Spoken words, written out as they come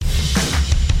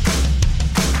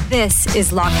This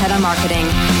is Lochhead on Marketing,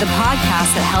 the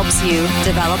podcast that helps you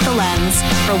develop the lens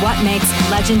for what makes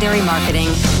legendary marketing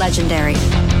legendary.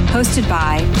 Hosted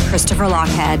by Christopher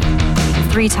Lochhead,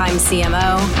 three-time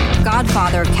CMO,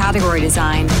 godfather of category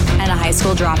design, and a high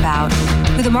school dropout,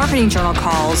 who the Marketing Journal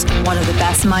calls one of the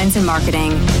best minds in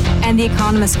marketing, and The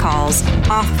Economist calls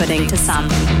off-putting to some.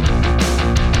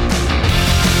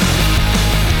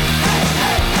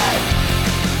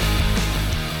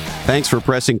 Thanks for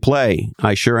pressing play.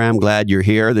 I sure am glad you're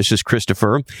here. This is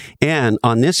Christopher. And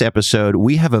on this episode,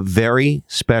 we have a very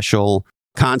special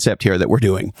concept here that we're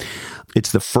doing.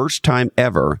 It's the first time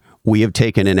ever we have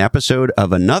taken an episode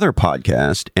of another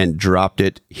podcast and dropped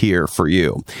it here for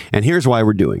you. And here's why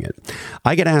we're doing it.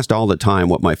 I get asked all the time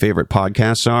what my favorite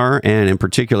podcasts are, and in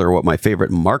particular, what my favorite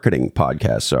marketing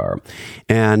podcasts are.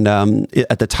 And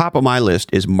at the top of my list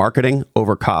is Marketing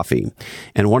Over Coffee.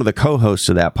 And one of the co-hosts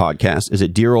of that podcast is a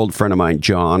dear old friend of mine,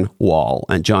 John Wall.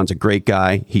 And John's a great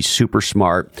guy. He's super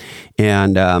smart.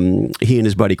 And he and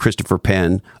his buddy, Christopher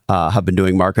Penn, have been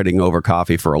doing Marketing Over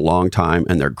Coffee for a long time,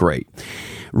 and they're great.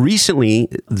 Recently,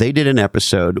 they did an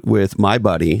episode with my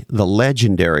buddy, the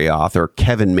legendary author,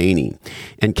 Kevin Maney.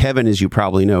 And Kevin, as you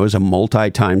probably know, is a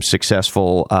multi-time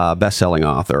successful best-selling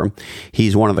author.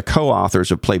 He's one of the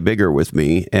co-authors of Play Bigger with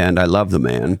me, and I love the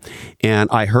man. And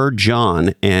I heard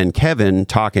John and Kevin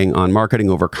talking on Marketing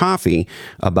Over Coffee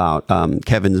about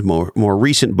Kevin's more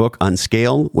recent book,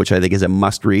 Unscaled, which I think is a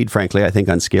must-read. Frankly, I think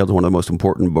Unscaled is one of the most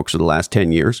important books of the last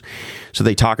 10 years. So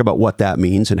they talk about what that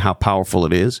means and how powerful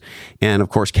it is. And of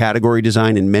course, category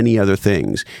design and many other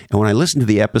things. And when I listened to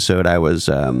the episode, I was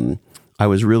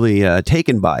really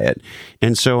taken by it.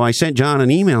 And so I sent John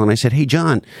an email and I said, hey,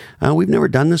 John, we've never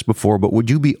done this before, but would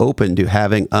you be open to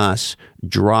having us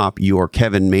drop your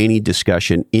Kevin Maney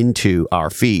discussion into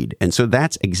our feed? And so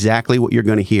that's exactly what you're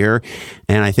going to hear.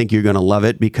 And I think you're going to love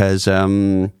it because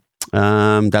that's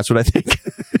what I think.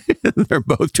 They're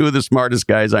both two of the smartest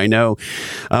guys I know.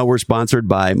 We're sponsored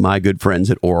by my good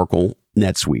friends at Oracle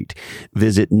NetSuite.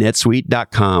 Visit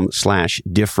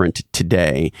netsuite.com/different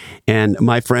today. And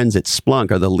my friends at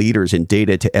Splunk are the leaders in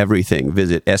data to everything.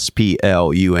 Visit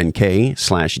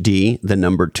SPLUNK/D, the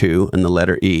number 2 and the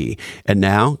letter E. And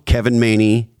now, Kevin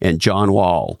Maney and John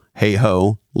Wall. Hey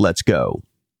ho, let's go.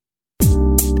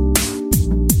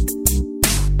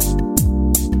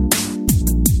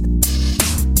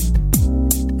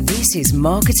 This is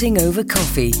Marketing Over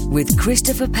Coffee with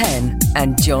Christopher Penn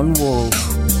and John Wall.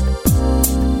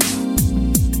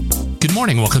 Good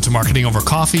morning. Welcome to Marketing Over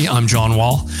Coffee. I'm John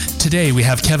Wall. Today we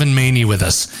have Kevin Maney with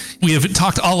us. We have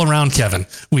talked all around Kevin.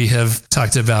 We have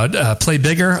talked about Play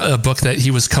Bigger, a book that he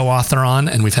was co-author on,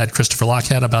 and we've had Christopher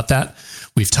Lochhead about that.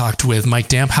 We've talked with Mike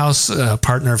Damphouse, a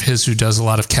partner of his who does a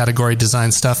lot of category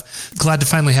design stuff. Glad to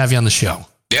finally have you on the show.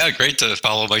 Yeah, great to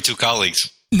follow my two colleagues.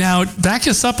 Now, back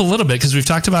us up a little bit because we've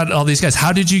talked about all these guys.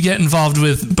 How did you get involved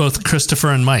with both Christopher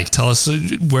and Mike? Tell us,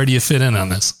 where do you fit in on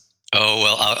this? Oh,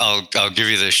 well, I'll give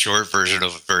you the short version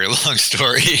of a very long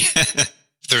story.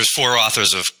 There's 4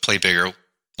 authors of Play Bigger.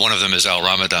 One of them is Al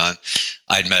Ramadan.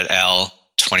 I'd met Al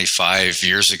 25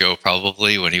 years ago,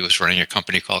 probably, when he was running a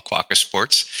company called Quokka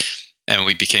Sports. And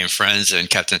we became friends and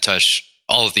kept in touch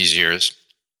all of these years.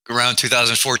 Around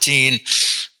 2014,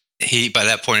 he, by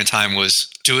that point in time, was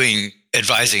doing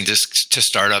advising to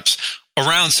startups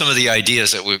around some of the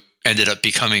ideas that ended up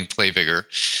becoming Play Bigger.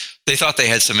 They thought they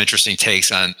had some interesting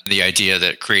takes on the idea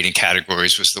that creating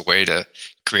categories was the way to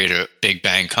create a big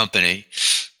bang company.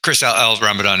 Chris Al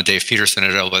Ramadan and Dave Peterson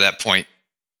at by that point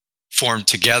formed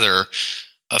together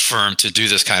a firm to do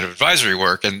this kind of advisory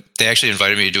work. And they actually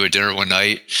invited me to do a dinner one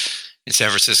night in San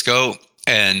Francisco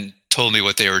and told me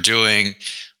what they were doing.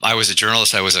 I was a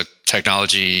journalist. I was a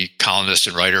technology columnist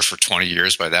and writer for 20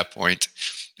 years by that point.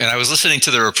 And I was listening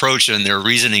to their approach and their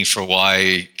reasoning for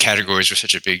why categories were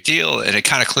such a big deal. And it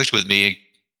kind of clicked with me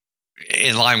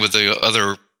in line with the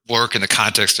other work in the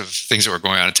context of things that were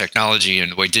going on in technology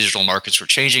and the way digital markets were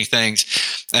changing things.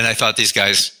 And I thought these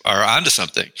guys are onto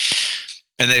something.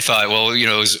 And they thought, well,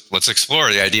 let's explore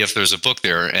the idea if there's a book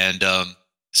there. And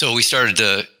so we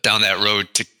started down that road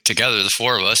together, the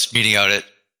 4 of us, meeting out at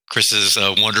Chris's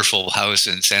wonderful house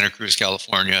in Santa Cruz,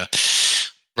 California,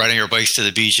 riding our bikes to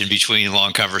the beach in between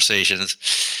long conversations.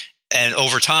 And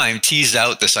over time, teased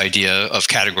out this idea of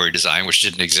category design, which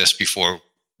didn't exist before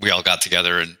we all got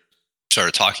together and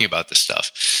started talking about this stuff.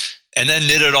 And then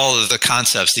knitted all of the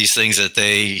concepts, these things that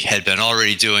they had been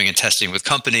already doing and testing with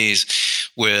companies,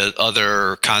 with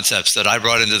other concepts that I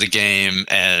brought into the game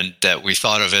and that we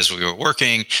thought of as we were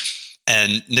working,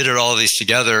 and knitted all of these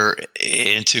together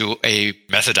into a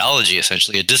methodology,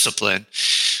 essentially a discipline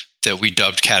that we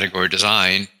dubbed category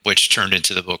design, which turned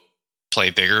into the book Play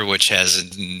Bigger, which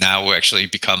has now actually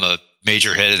become a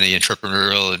major hit in the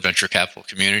entrepreneurial and venture capital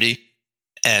community.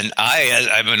 And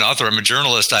I'm an author, I'm a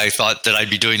journalist. I thought that I'd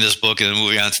be doing this book and then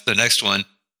moving on to the next one.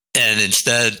 And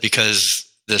instead, because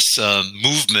this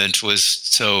movement was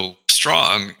so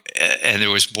strong and there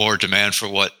was more demand for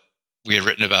what we had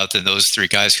written about than those three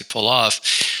guys could pull off,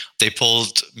 they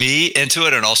pulled me into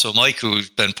it, and also Mike, who's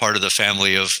been part of the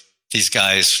family of these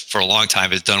guys for a long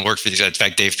time, has done work for these guys. In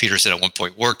fact, Dave Peterson at one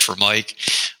point worked for Mike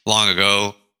long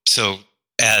ago. So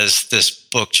as this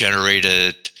book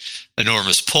generated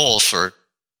enormous pull for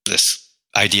this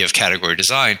idea of category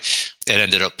design, it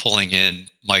ended up pulling in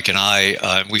Mike and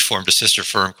I. We formed a sister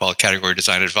firm called Category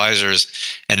Design Advisors,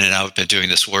 and then I've been doing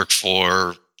this work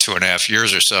for 2.5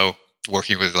 years or so,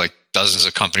 working with like dozens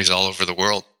of companies all over the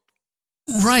world.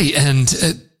 Right. And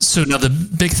so now the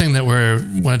big thing that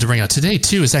we wanted to bring out today,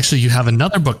 too, is actually you have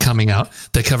another book coming out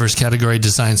that covers category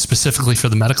design specifically for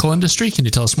the medical industry. Can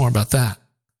you tell us more about that?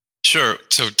 Sure.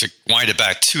 So to wind it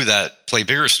back to that Play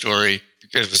Bigger story,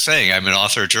 as I was saying, I'm an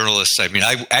author, journalist. I mean,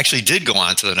 I actually did go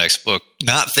on to the next book,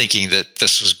 not thinking that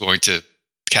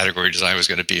category design was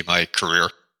going to be my career.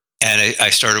 And I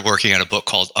started working on a book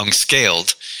called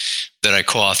Unscaled that I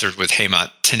co-authored with Hemant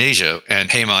Taneja. And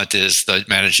Hemant is the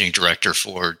managing director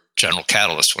for General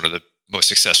Catalyst, one of the most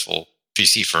successful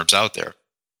VC firms out there.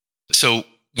 So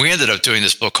we ended up doing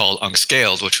this book called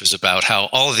Unscaled, which was about how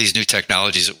all of these new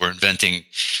technologies that we're inventing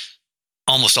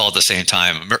almost all at the same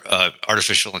time,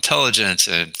 artificial intelligence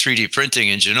and 3D printing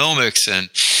and genomics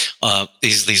and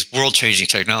these world-changing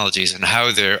technologies, and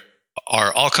how they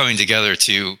are all coming together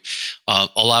to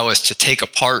allow us to take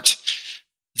apart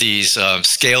these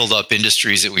scaled-up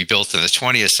industries that we built in the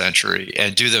 20th century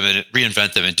and do them and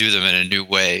reinvent them and do them in a new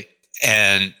way.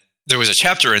 And there was a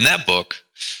chapter in that book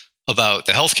about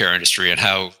the healthcare industry and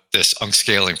how this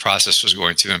unscaling process was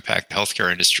going to impact the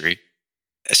healthcare industry.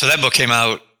 So that book came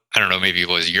out, I don't know, maybe it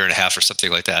was a year and a half or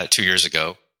something like that, 2 years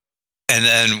ago. And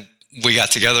then we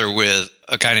got together with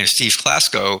a guy named Steve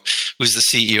Klasko, who's the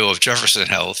CEO of Jefferson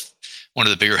Health, one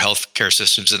of the bigger healthcare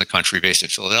systems in the country based in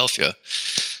Philadelphia.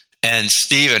 And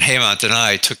Steve and Hemant and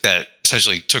I took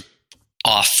took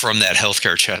off from that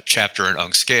healthcare chapter in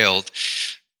Unscaled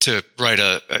to write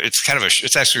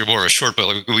it's actually more of a short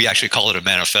book. We actually call it a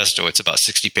manifesto. It's about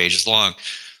 60 pages long,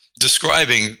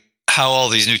 describing how all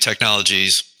these new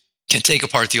technologies can take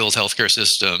apart the old healthcare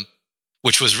system,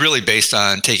 which was really based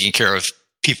on taking care of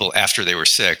people after they were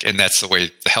sick. And that's the way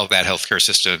the old healthcare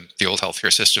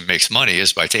system makes money,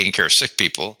 is by taking care of sick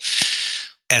people.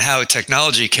 And how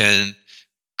technology can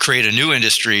create a new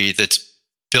industry that's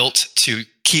built to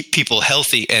keep people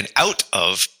healthy and out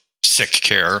of sick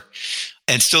care,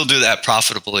 and still do that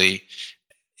profitably,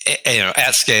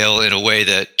 at scale, in a way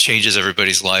that changes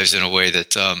everybody's lives in a way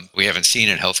that we haven't seen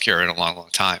in healthcare in a long, long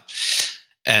time.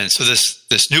 And so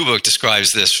this new book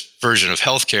describes this version of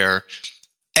healthcare,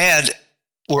 and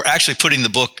we're actually putting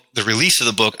the release of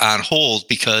the book on hold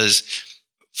because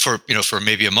for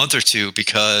maybe a month or two,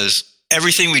 because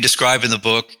everything we describe in the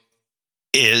book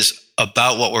is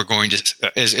about what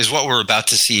is what we're about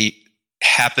to see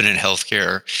happen in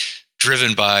healthcare,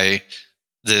 driven by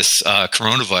this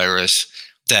coronavirus,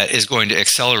 that is going to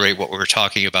accelerate what we were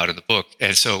talking about in the book.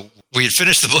 And so we had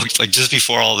finished the book like just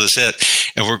before all this hit,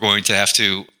 and we're going to have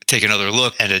to take another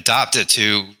look and adapt it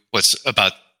to what's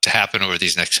about to happen over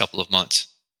these next couple of months.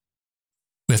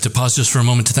 We have to pause just for a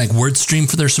moment to thank WordStream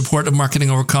for their support of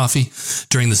Marketing Over Coffee.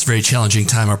 During this very challenging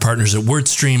time, our partners at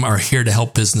WordStream are here to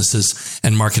help businesses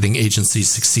and marketing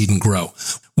agencies succeed and grow.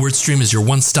 WordStream is your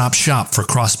one-stop shop for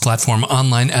cross-platform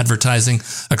online advertising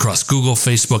across Google,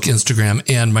 Facebook, Instagram,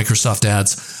 and Microsoft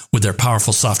Ads. With their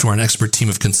powerful software and expert team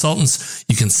of consultants,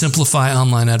 you can simplify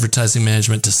online advertising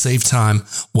management to save time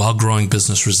while growing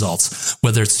business results.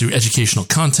 Whether it's through educational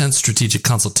content, strategic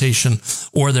consultation,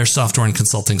 or their software and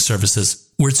consulting services,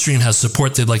 WordStream has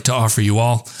support they'd like to offer you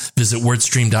all. Visit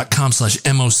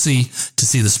wordstream.com/MOC to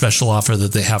see the special offer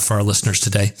that they have for our listeners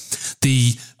today.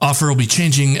 The offer will be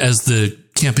changing as the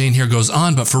campaign here goes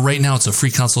on, but for right now, it's a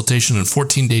free consultation and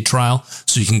 14-day trial,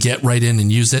 so you can get right in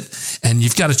and use it. And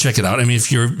you've got to check it out. I mean,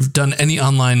 if you've done any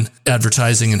online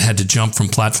advertising and had to jump from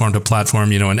platform to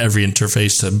platform, in every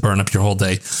interface to burn up your whole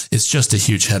day, it's just a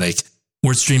huge headache.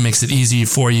 WordStream makes it easy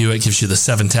for you. It gives you the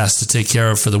 7 tasks to take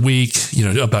care of for the week,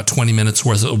 about 20 minutes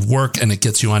worth of work, and it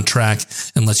gets you on track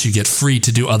and lets you get free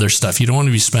to do other stuff. You don't want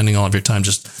to be spending all of your time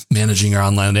just managing your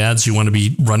online ads. You want to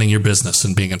be running your business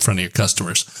and being in front of your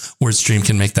customers. WordStream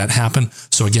can make that happen.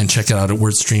 So again, check it out at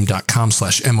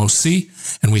wordstream.com/MOC,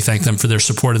 and we thank them for their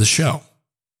support of the show.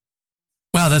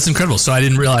 Wow, that's incredible. So I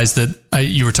didn't realize that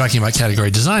you were talking about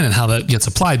category design and how that gets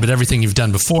applied, but everything you've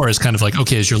done before is kind of like,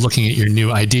 okay, as you're looking at your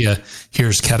new idea,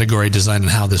 here's category design and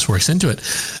how this works into it.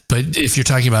 But if you're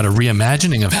talking about a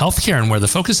reimagining of healthcare and where the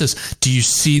focus is, do you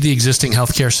see the existing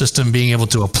healthcare system being able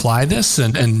to apply this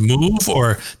and move,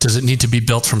 or does it need to be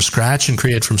built from scratch and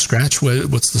created from scratch?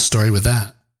 What's the story with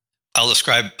that? I'll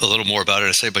describe a little more about it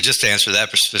in a second, but just to answer that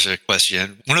specific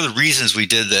question, one of the reasons we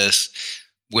did this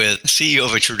with CEO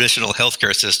of a traditional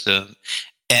healthcare system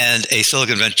and a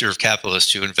Silicon venture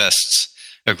capitalist who invests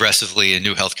aggressively in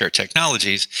new healthcare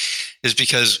technologies is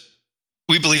because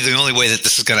we believe the only way that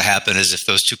this is going to happen is if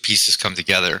those two pieces come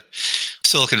together.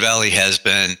 Silicon Valley has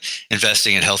been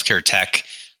investing in healthcare tech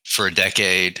for a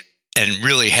decade and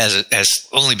really has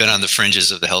only been on the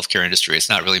fringes of the healthcare industry. It's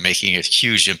not really making a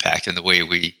huge impact in the way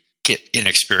we get and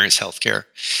experience healthcare.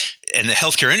 And the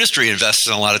healthcare industry invests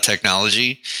in a lot of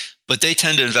technology, but they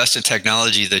tend to invest in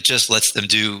technology that just lets them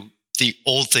do the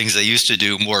old things they used to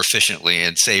do more efficiently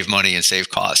and save money and save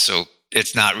costs. So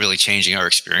it's not really changing our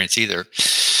experience either.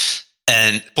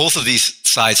 And both of these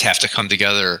sides have to come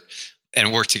together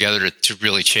and work together to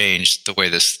really change the way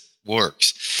this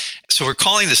works. So we're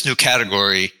calling this new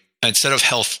category, instead of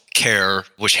health care,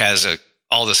 which has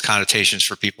all this connotations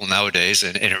for people nowadays,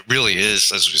 and it really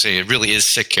is, as we say, it really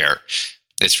is sick care.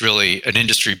 It's really an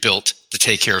industry built to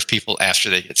take care of people after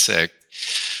they get sick.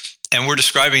 And we're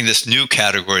describing this new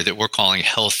category that we're calling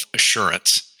health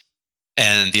assurance.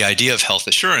 And the idea of health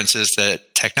assurance is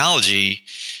that technology,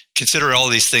 consider all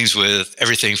these things with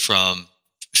everything from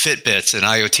Fitbits and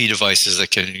IoT devices that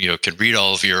can read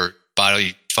all of your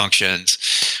body functions,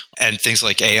 and things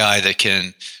like AI that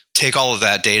can take all of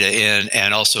that data in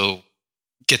and also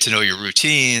get to know your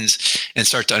routines and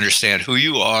start to understand who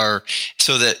you are,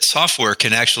 so that software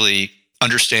can actually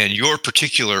understand your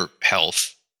particular health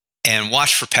and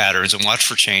watch for patterns and watch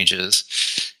for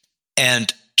changes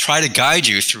and try to guide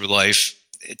you through life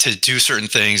to do certain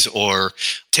things or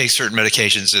take certain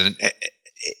medications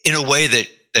in a way that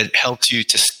helps you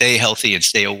to stay healthy and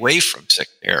stay away from sick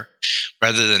care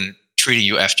rather than treating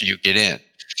you after you get in.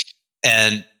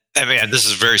 And I mean, this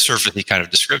is a very surfacey kind of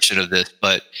description of this,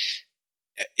 but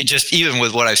just even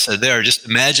with what I said there, just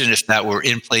imagine if that were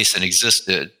in place and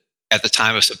existed at the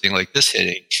time of something like this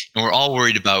hitting. And we're all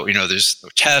worried about, there's no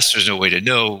tests, there's no way to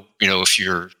know, if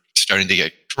you're starting to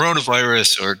get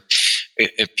coronavirus or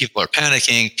if people are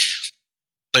panicking.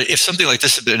 But if something like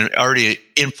this had been already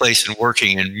in place and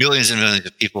working and millions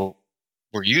of people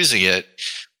were using it,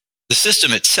 the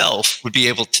system itself would be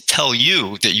able to tell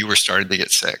you that you were starting to get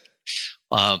sick.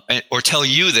 Or tell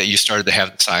you that you started to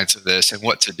have the signs of this and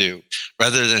what to do,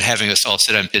 rather than having us all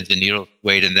sit on pins and needles,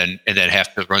 wait, and then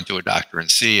have to run to a doctor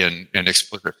and see and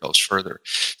expose ourselves further.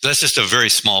 So that's just a very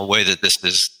small way that this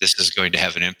is going to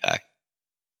have an impact.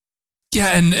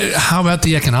 Yeah, and how about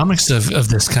the economics of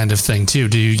this kind of thing too?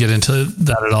 Do you get into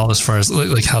that at all, as far as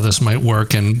like how this might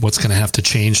work and what's going to have to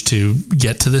change to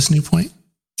get to this new point?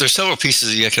 There's several pieces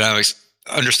of the economics.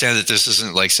 Understand that this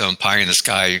isn't like some pie in the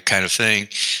sky kind of thing.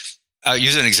 I'll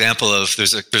use an example of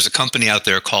there's a company out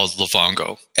there called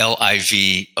Livongo,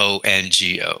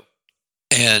 Livongo.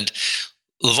 And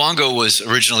Livongo was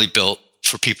originally built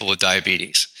for people with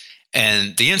diabetes.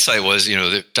 And the insight was,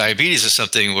 that diabetes is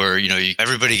something where,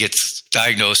 everybody gets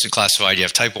diagnosed and classified. You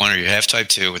have type 1 or you have type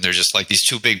 2, and they're just like these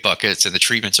two big buckets, and the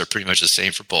treatments are pretty much the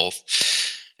same for both.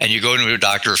 And you go to a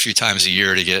doctor a few times a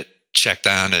year to get checked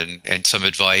on and some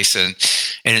advice. And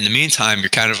in the meantime, you're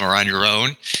kind of on your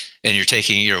own. And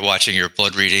you're watching your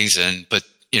blood readings, but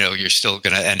you're still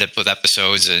going to end up with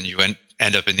episodes, and you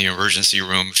end up in the emergency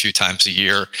room a few times a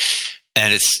year.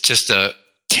 And it's just a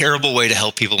terrible way to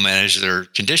help people manage their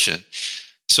condition.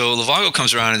 So Livongo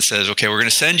comes around and says, okay, we're going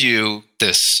to send you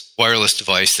this wireless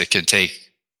device that can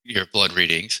take your blood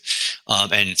readings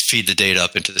and feed the data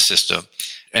up into the system,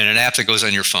 and an app that goes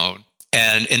on your phone.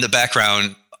 And in the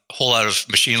background, a whole lot of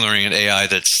machine learning and AI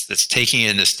that's taking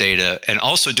in this data and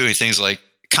also doing things like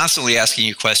constantly asking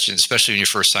you questions, especially when you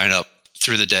first sign up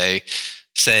through the day,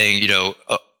 saying,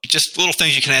 just little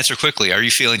things you can answer quickly. Are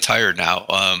you feeling tired now?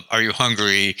 Are you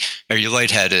hungry? Are you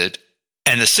lightheaded?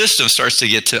 And the system starts to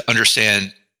get to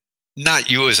understand not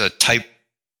you as a type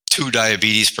 2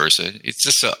 diabetes person. It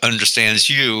just understands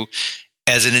you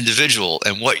as an individual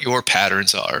and what your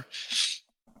patterns are.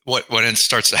 What then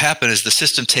starts to happen is the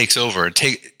system takes over and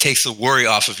takes the worry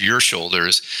off of your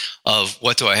shoulders of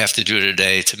what do I have to do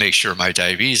today to make sure my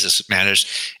diabetes is managed.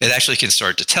 It actually can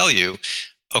start to tell you,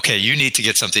 okay, you need to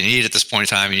get something to eat at this point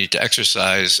in time. You need to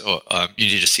exercise. Or, you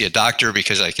need to see a doctor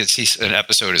because I can see an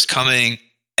episode is coming.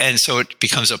 And so it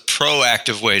becomes a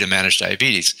proactive way to manage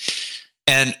diabetes.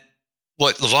 And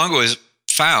what Livongo has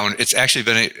found, it's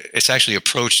actually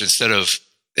approached instead of,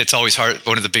 it's always hard.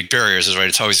 One of the big barriers is, right,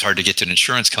 it's always hard to get to an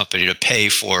insurance company to pay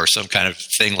for some kind of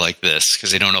thing like this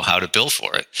because they don't know how to bill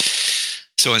for it.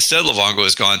 So instead, Livongo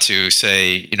has gone to,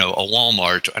 say, a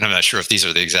Walmart, and I'm not sure if these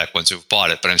are the exact ones who've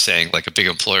bought it, but I'm saying like a big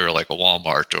employer like a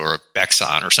Walmart or a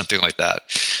Exxon or something like that,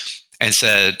 and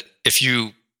said, if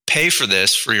you pay for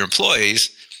this for your employees,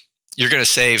 you're going to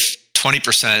save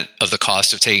 20% of the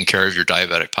cost of taking care of your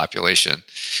diabetic population,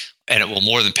 and it will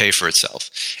more than pay for itself.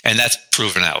 And that's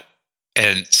proven out.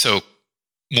 And so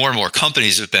more and more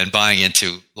companies have been buying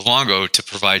into Livongo to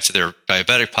provide to their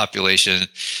diabetic population,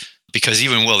 because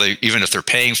even if they're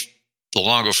paying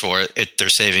Livongo for it, they're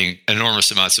saving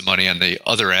enormous amounts of money on the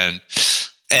other end.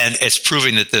 And it's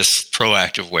proving that this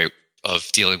proactive way of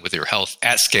dealing with your health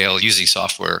at scale using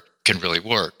software can really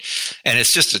work. And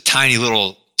it's just a tiny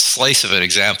little slice of an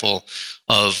example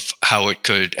of how it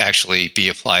could actually be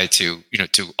applied to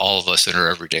all of us in our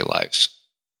everyday lives.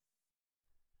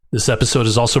 This episode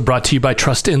is also brought to you by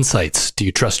Trust Insights. Do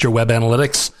you trust your web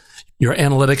analytics? Your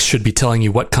analytics should be telling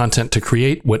you what content to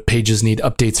create, what pages need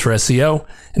updates for SEO,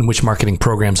 and which marketing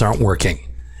programs aren't working.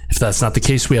 If that's not the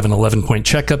case, we have an 11-point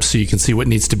checkup so you can see what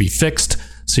needs to be fixed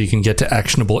so you can get to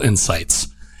actionable insights.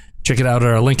 Check it out at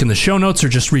our link in the show notes, or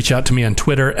just reach out to me on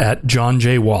Twitter at John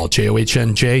J. Wall,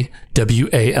 JohnJWall.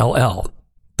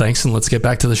 Thanks, and let's get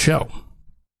back to the show.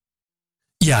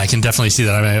 Yeah, I can definitely see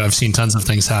that. I've seen tons of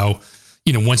things how,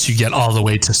 once you get all the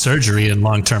way to surgery and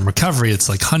long-term recovery, it's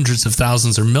like hundreds of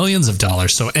thousands or millions of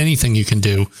dollars. So anything you can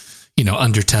do,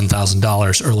 under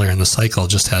 $10,000 earlier in the cycle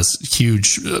just has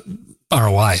huge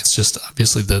ROI. It's just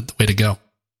obviously the way to go.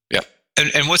 Yeah.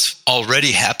 And what's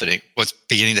already happening, what's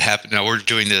beginning to happen now, we're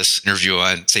doing this interview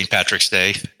on St. Patrick's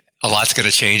Day. A lot's going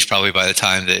to change probably by the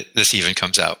time that this even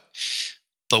comes out.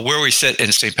 But where we sit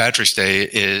in St. Patrick's Day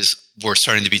is we're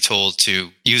starting to be told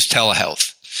to use telehealth.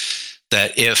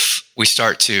 That if we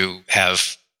start to have,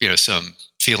 some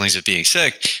feelings of being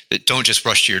sick, that don't just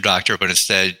rush to your doctor, but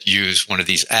instead use one of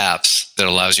these apps that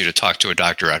allows you to talk to a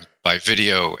doctor by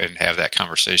video and have that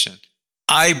conversation.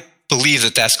 I believe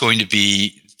that that's going to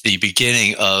be the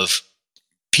beginning of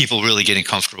people really getting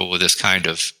comfortable with this kind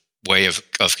of way of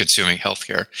consuming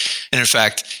healthcare. And in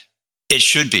fact, it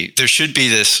should be. There should be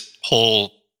this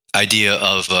whole idea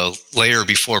of a layer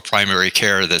before primary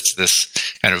care that's this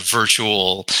kind of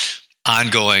virtual,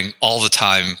 ongoing, all the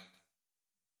time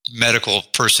medical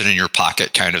person in your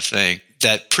pocket kind of thing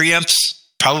that preempts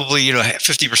probably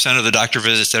 50% of the doctor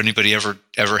visits that anybody ever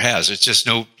has. There's just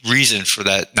no reason for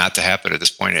that not to happen at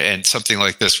this point. And something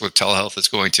like this with telehealth is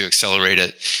going to accelerate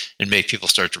it and make people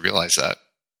start to realize that.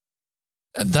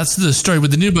 That's the story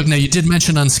with the new book. Now, you did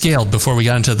mention Unscaled before we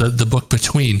got into the book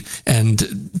Between,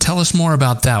 and tell us more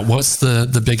about that. What's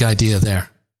the big idea there?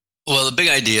 Well, the big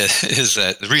idea is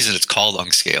that the reason it's called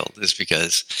Unscaled is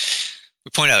because we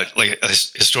point out,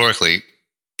 historically,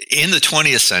 in the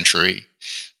 20th century,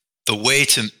 the way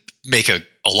to make a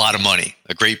lot of money,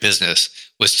 a great business,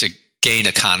 was to gain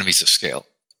economies of scale.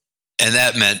 And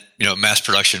that meant, mass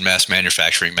production, mass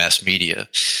manufacturing, mass media.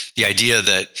 The idea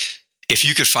that if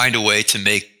you could find a way to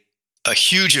make a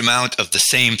huge amount of the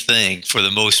same thing for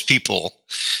the most people,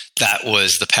 that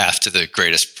was the path to the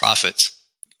greatest profits.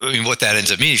 I mean, what that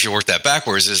ends up meaning, if you work that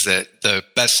backwards, is that the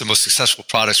most successful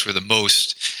products were the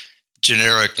most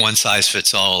generic,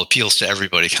 one-size-fits-all, appeals to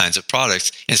everybody kinds of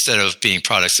products, instead of being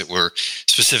products that were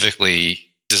specifically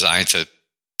designed to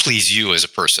please you as a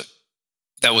person.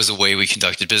 That was the way we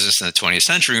conducted business in the 20th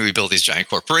century. We built these giant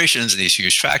corporations and these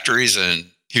huge factories and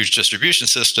huge distribution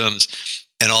systems,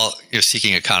 and all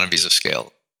seeking economies of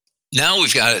scale. Now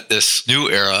we've got this new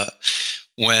era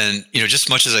when, just as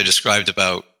much as I described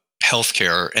about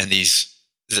healthcare and these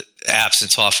apps and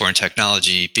software and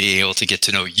technology being able to get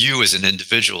to know you as an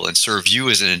individual and serve you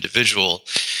as an individual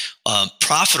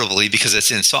profitably, because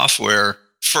it's in software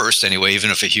first anyway, even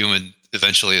if a human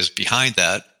eventually is behind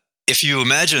that. If you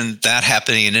imagine that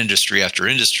happening in industry after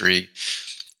industry,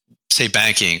 say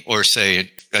banking or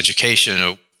say education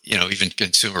or even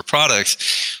consumer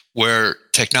products, where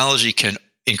technology can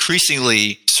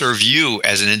increasingly serve you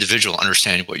as an individual,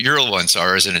 understanding what your wants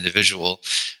are as an individual,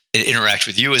 interact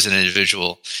with you as an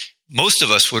individual, most of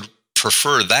us would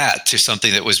prefer that to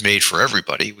something that was made for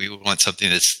everybody. We would want something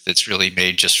that's really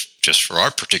made just for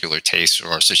our particular taste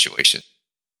or our situation.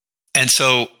 And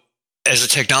so as the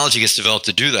technology gets developed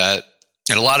to do that,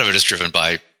 and a lot of it is driven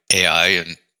by AI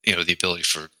and the ability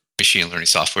for machine learning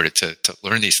software to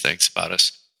learn these things about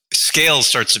us, scale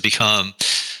starts to become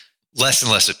less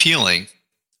and less appealing.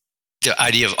 The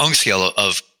idea of Unscale,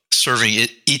 of serving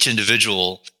each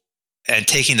individual and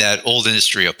taking that old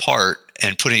industry apart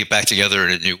and putting it back together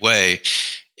in a new way,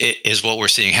 is what we're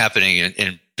seeing happening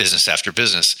in business after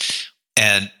business.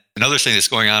 And another thing that's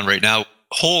going on right now,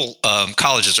 whole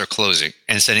colleges are closing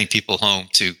and sending people home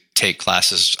to take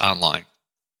classes online.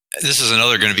 This is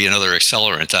going to be another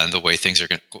accelerant on the way things are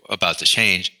about to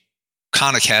change.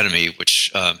 Khan Academy,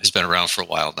 which has been around for a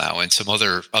while now, and some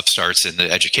other upstarts in the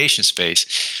education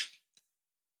space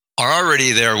are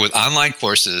already there with online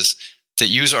courses that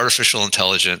use artificial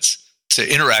intelligence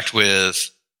to interact with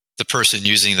the person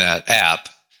using that app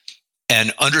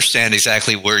and understand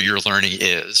exactly where your learning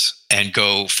is and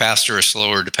go faster or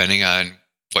slower depending on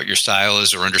what your style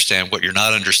is, or understand what you're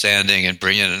not understanding and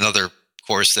bring in another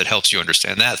course that helps you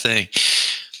understand that thing.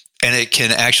 And it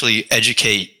can actually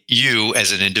educate you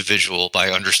as an individual by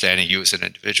understanding you as an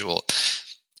individual.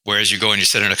 Whereas you go and you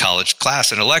sit in a college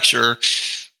class in a lecture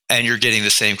and you're getting the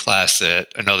same class that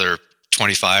another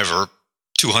 25 or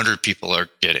 200 people are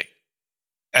getting.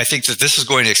 I think that this is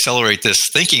going to accelerate this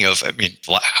thinking of,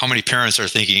 how many parents are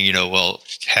thinking, well,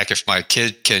 heck, if my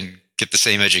kid can get the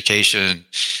same education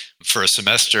for a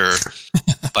semester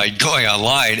by going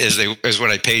online as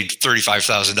when I paid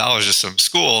 $35,000 to some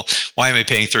school, why am I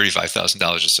paying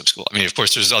 $35,000 to some school? Of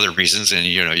course, there's other reasons, and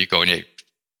you go and you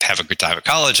have a good time at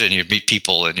college and you meet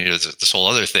people and this whole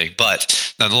other thing.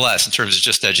 But nonetheless, in terms of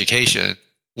just education,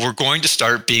 we're going to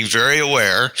start being very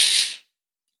aware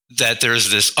that there's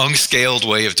this unscaled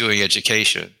way of doing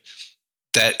education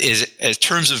that is, in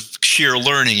terms of sheer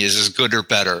learning, is as good or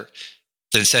better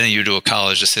than sending you to a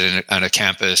college to sit on a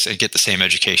campus and get the same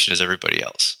education as everybody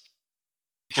else.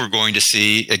 We're going to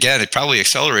see, again, it probably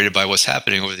accelerated by what's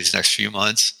happening over these next few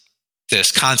months,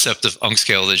 this concept of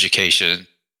unscaled education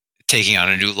taking on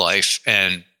a new life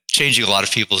and changing a lot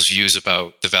of people's views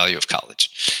about the value of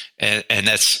college. And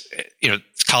that's,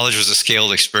 college was a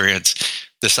scaled experience.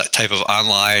 This type of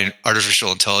online,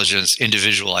 artificial intelligence,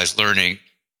 individualized learning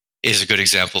is a good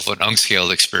example of an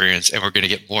unscaled experience, and we're going to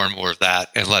get more and more of that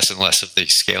and less of the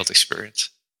scaled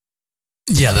experience.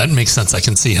 Yeah, that makes sense. I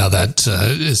can see how that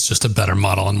is just a better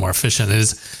model and more efficient.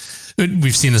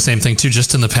 We've seen the same thing too.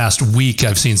 Just in the past week,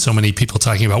 I've seen so many people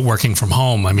talking about working from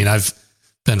home. I've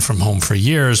been from home for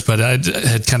years, but I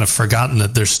had kind of forgotten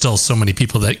that there's still so many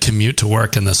people that commute to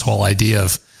work, and this whole idea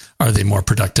of, are they more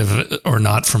productive or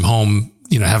not from home,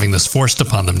 having this forced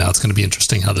upon them now. It's going to be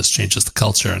interesting how this changes the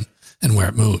culture and where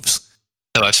it moves.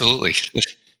 Oh, absolutely.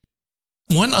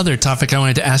 One other topic I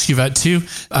wanted to ask you about too,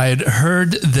 I had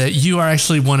heard that you are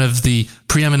actually one of the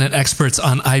preeminent experts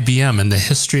on IBM and the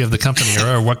history of the company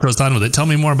or what goes on with it. Tell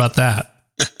me more about that.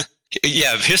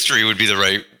 Yeah, history would be the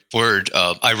right word.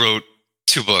 I wrote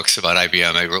 2 books about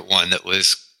IBM. I wrote one that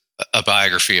was a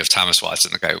biography of Thomas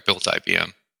Watson, the guy who built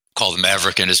IBM, called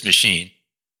Maverick and His Machine.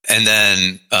 And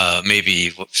then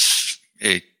maybe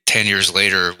 10 years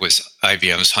later was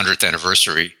IBM's 100th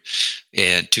anniversary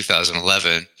in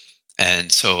 2011.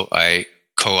 And so I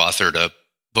co-authored a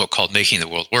book called Making the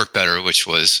World Work Better, which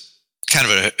was kind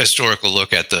of a historical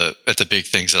look at the big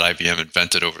things that IBM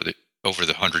invented over the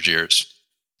 100 years.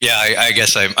 Yeah, I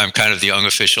guess I'm kind of the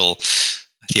unofficial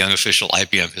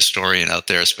IBM historian out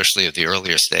there, especially of the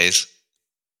earliest days.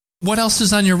 What else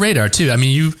is on your radar too?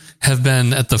 You have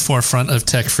been at the forefront of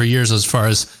tech for years as far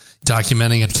as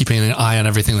documenting and keeping an eye on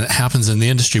everything that happens in the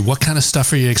industry. What kind of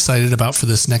stuff are you excited about for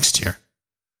this next year?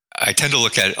 I tend to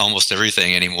look at almost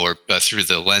everything anymore through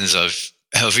the lens of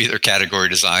either category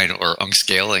design or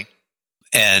unscaling.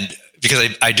 And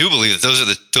because I do believe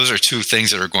that those are 2 things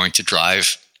that are going to drive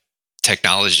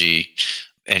technology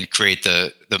and create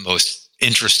the most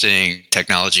interesting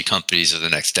technology companies of the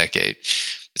next decade.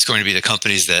 It's going to be the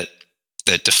companies that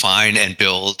define and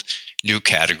build new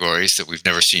categories that we've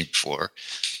never seen before.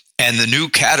 And the new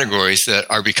categories that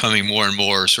are becoming more and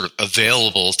more sort of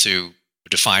available to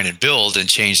define and build and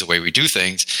change the way we do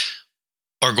things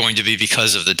are going to be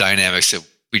because of the dynamics that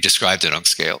we described at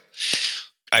Unscale.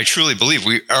 I truly believe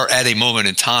we are at a moment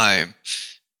in time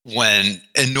when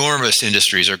enormous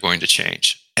industries are going to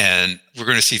change, and we're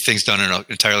going to see things done in an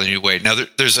entirely new way. Now,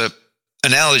 there's an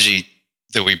analogy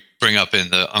that we bring up in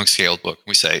the Unscaled book.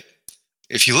 We say,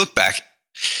 if you look back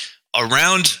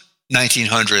around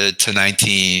 1900 to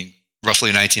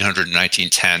roughly 1900 and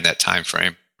 1910, that time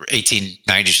frame,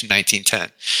 1890 to 1910,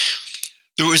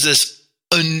 there was this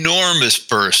enormous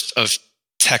burst of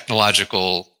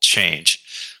technological change.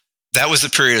 That was the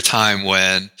period of time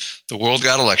when the world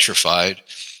got electrified.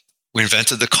 We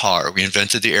invented the car. We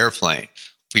invented the airplane.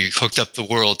 We hooked up the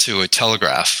world to a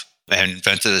telegraph and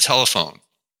invented the telephone.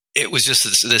 It was just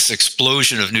this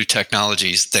explosion of new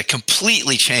technologies that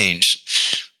completely changed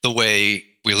the way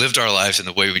we lived our lives and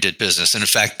the way we did business. And in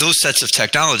fact, those sets of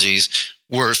technologies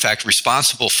were in fact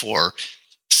responsible for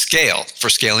scale, for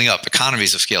scaling up,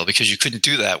 economies of scale, because you couldn't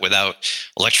do that without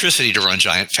electricity to run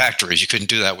giant factories. You couldn't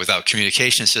do that without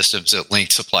communication systems that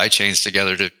linked supply chains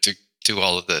together to do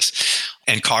all of this,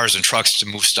 and cars and trucks to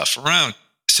move stuff around.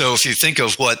 So if you think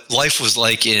of what life was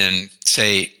like in,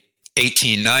 say,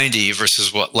 1890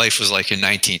 versus what life was like in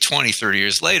 1920, 30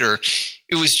 years later,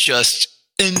 it was just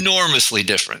enormously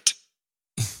different.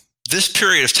 This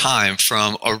period of time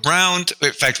from around,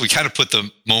 in fact, we kind of put the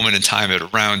moment in time at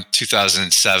around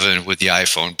 2007 with the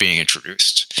iPhone being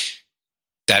introduced.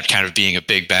 That kind of being a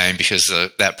big bang because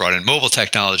that brought in mobile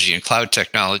technology and cloud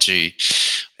technology,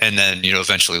 and then,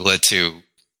 eventually led to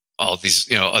all these,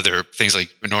 other things like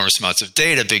enormous amounts of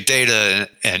data, big data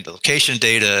and location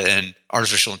data and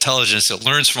artificial intelligence that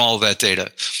learns from all of that data.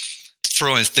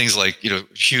 Throw in things like,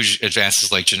 huge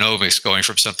advances like genomics, going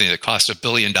from something that cost $1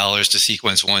 billion to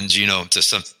sequence one genome to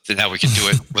something now we can do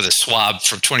it with a swab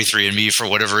from 23andMe for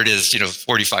whatever it is,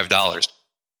 $45.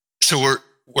 So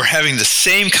we're having the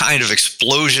same kind of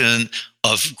explosion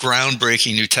of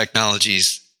groundbreaking new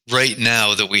technologies right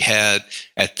now that we had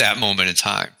at that moment in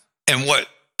time. And what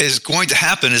is going to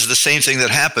happen is the same thing that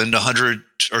happened 100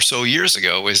 or so years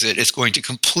ago, is that it's going to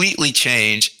completely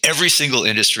change every single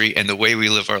industry and the way we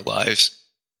live our lives.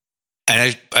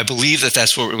 And I believe that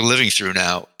that's what we're living through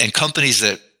now. And companies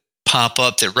that pop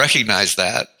up that recognize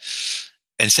that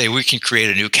and say we can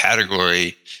create a new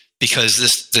category because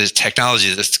the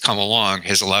technology that's come along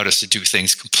has allowed us to do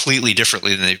things completely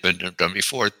differently than they've been done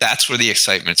before, that's where the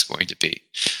excitement's going to be.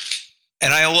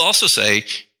 And I will also say,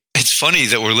 it's funny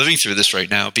that we're living through this right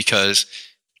now, because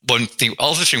one thing,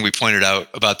 other thing we pointed out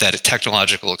about that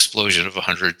technological explosion of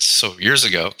 100 so years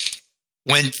ago,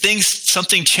 when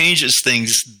something changes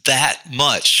things that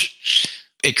much,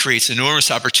 it creates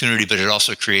enormous opportunity, but it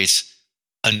also creates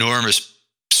enormous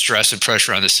stress and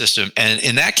pressure on the system. And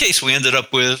in that case, we ended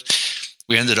up with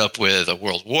a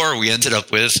world war. We ended up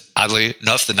with, oddly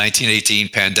enough, the 1918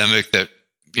 pandemic that,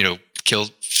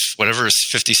 killed whatever is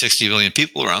 50, 60 million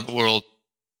people around the world.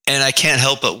 And I can't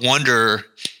help but wonder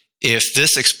if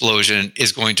this explosion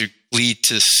is going to lead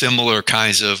to similar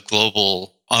kinds of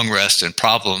global unrest and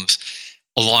problems,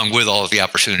 along with all of the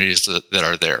opportunities that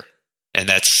are there. And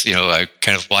that's, I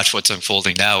kind of watch what's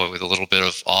unfolding now with a little bit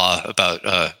of awe about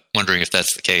wondering if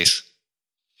that's the case.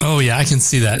 Oh, yeah, I can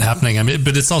see that happening. I mean,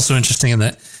 but it's also interesting in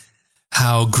that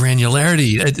how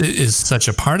granularity is such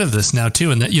a part of this now,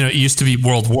 too. And that, it used to be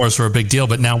world wars were a big deal,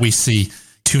 but now we see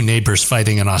two neighbors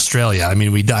fighting in Australia. I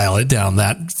mean, we dial it down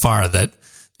that far that,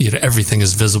 everything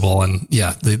is visible. And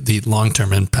yeah, the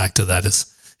long-term impact of that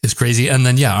is crazy. And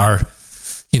then,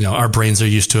 our brains are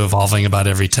used to evolving about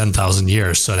every 10,000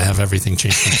 years. So to have everything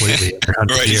change completely every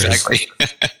 100 right, years, exactly.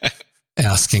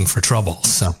 asking for trouble.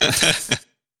 So,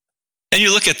 and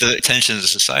you look at the tensions of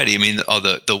society. I mean,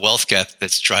 the wealth gap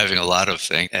that's driving a lot of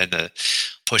things, and the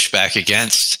pushback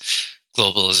against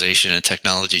globalization and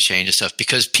technology change and stuff,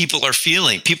 because people are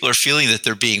feeling that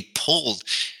they're being pulled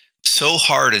so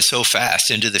hard and so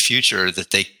fast into the future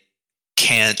that they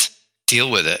can't deal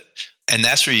with it. And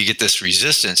that's where you get this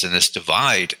resistance and this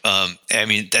divide. I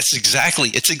mean, it's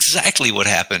exactly what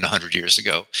happened 100 years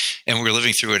ago, and we're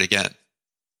living through it again.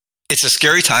 It's a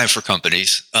scary time for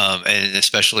companies, and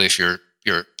especially if you're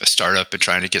a startup and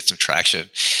trying to get some traction.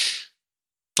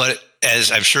 But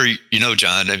as I'm sure you know,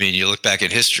 John, I mean, you look back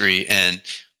in history, and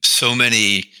so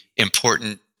many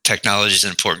important technologies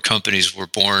and important companies were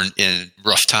born in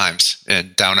rough times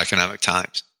and down economic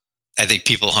times. I think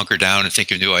people hunker down and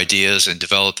think of new ideas and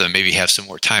develop them, maybe have some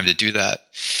more time to do that.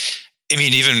 I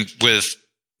mean, even with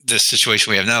this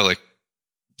situation we have now, like,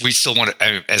 we still want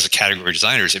to, as a category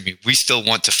designers, I mean, we still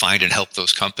want to find and help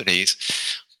those companies.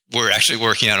 We're actually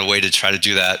working on a way to try to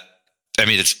do that. I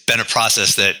mean, it's been a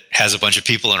process that has a bunch of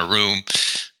people in a room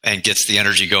and gets the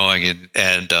energy going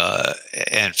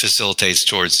and facilitates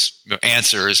towards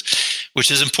answers,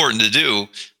 which is important to do.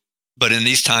 But in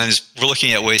these times, we're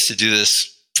looking at ways to do this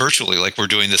virtually, like we're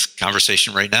doing this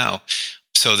conversation right now,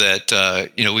 so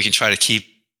that we can try to keep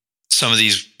some of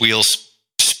these wheels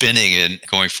spinning and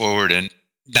going forward, and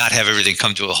not have everything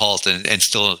come to a halt, and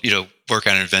still work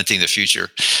on inventing the future,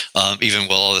 even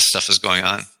while all this stuff is going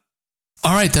on.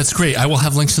 All right, that's great. I will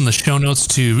have links in the show notes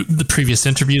to the previous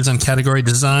interviews on category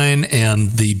design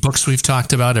and the books we've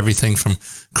talked about, everything from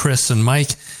Chris and Mike.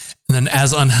 And then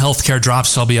as On Healthcare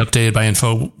drops, I'll be updated by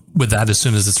info with that as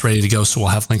soon as it's ready to go. So we'll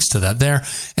have links to that there.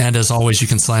 And as always, you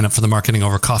can sign up for the Marketing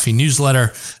Over Coffee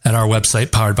newsletter at our website,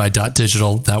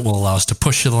 poweredby.digital. That will allow us to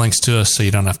push you the links to us so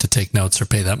you don't have to take notes or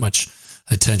pay that much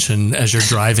attention. As you're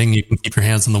driving, you can keep your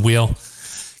hands on the wheel.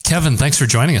 Kevin, thanks for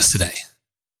joining us today.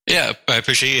 Yeah, I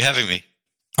appreciate you having me.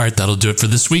 All right, that'll do it for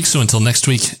this week. So until next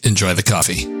week, enjoy the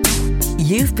coffee.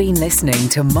 You've been listening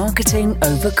to Marketing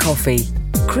Over Coffee.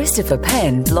 Christopher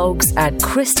Penn blogs at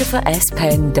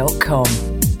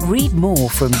christopherspenn.com. Read more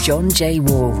from John J.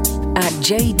 Wall at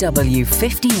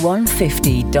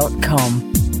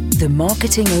jw5150.com. The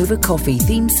Marketing Over Coffee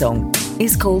theme song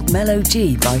is called Mellow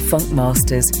G by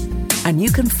Funkmasters, and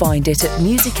you can find it at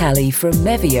Musical.ly from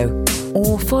Mevio,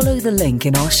 or follow the link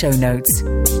in our show notes.